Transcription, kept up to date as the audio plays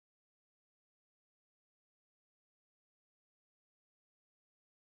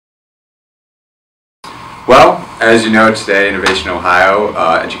Well, as you know, today Innovation Ohio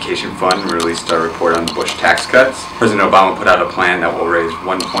Education Fund released a report on the Bush tax cuts. President Obama put out a plan that will raise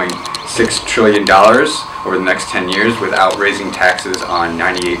 $1.6 trillion over the next 10 years without raising taxes on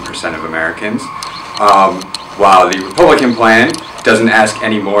 98% of Americans. While the Republican plan doesn't ask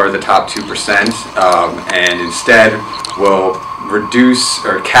any more of the top 2% and instead will reduce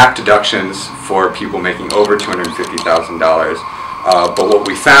or cap deductions for people making over $250,000. But what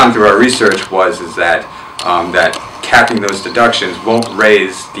we found through our research is that capping those deductions won't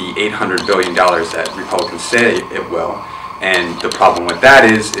raise the $800 billion that Republicans say it will. And the problem with that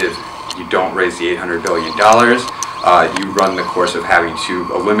is if you don't raise the $800 billion, you run the course of having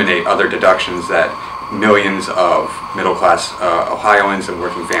to eliminate other deductions that millions of middle-class Ohioans and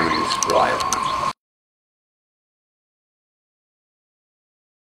working families rely upon.